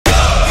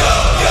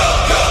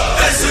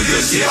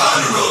she on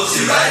the road,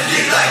 she riding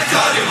it like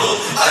Carnival.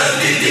 I don't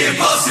need the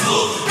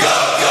impossible. Go,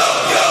 go,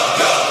 go,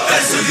 go.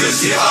 That's so good,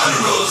 she on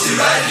the road, she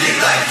riding it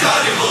like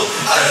Carnival.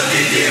 I don't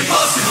need the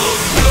impossible.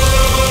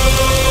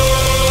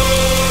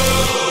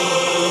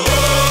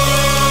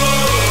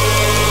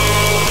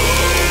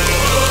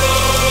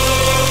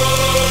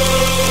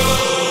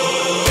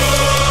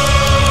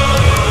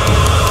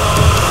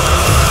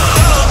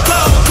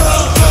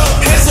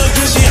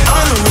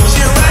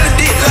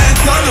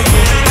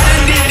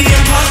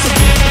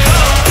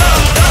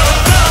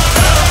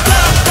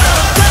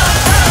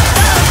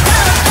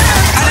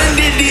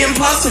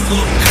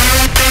 Impossible.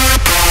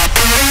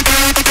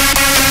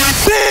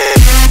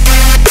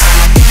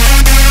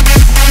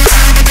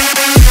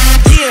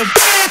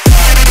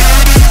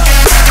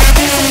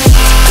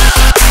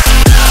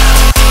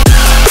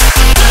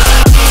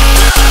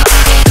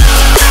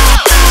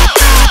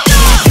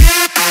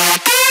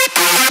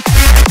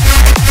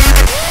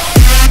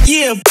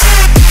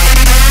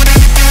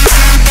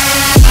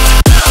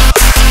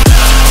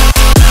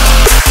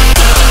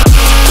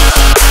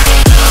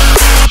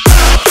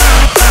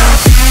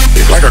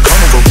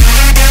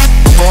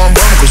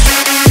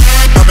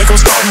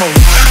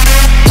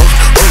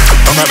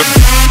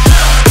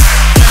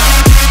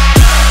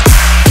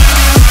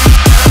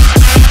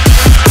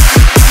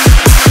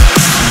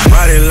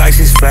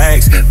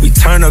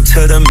 Turn up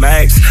to the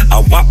max,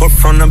 I whop her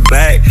from the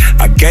back.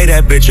 I gave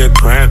that bitch a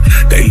cramp.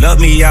 They love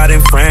me out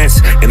in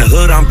France. In the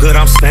hood, I'm good,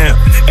 I'm stamped.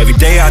 Every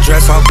day I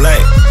dress all black.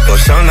 Go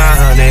show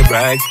 900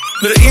 brags.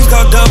 Middle East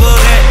go double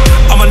that.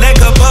 On my neck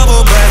a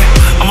bubble bag.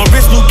 I'm a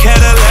rich new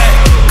Cadillac.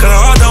 Cause I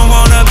all don't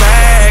want a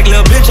bag.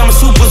 Little bitch, I'm a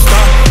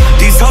superstar.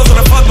 These hoes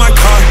wanna fuck my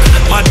car.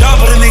 My dog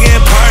put a nigga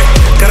in park.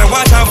 Gotta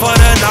watch out for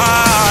the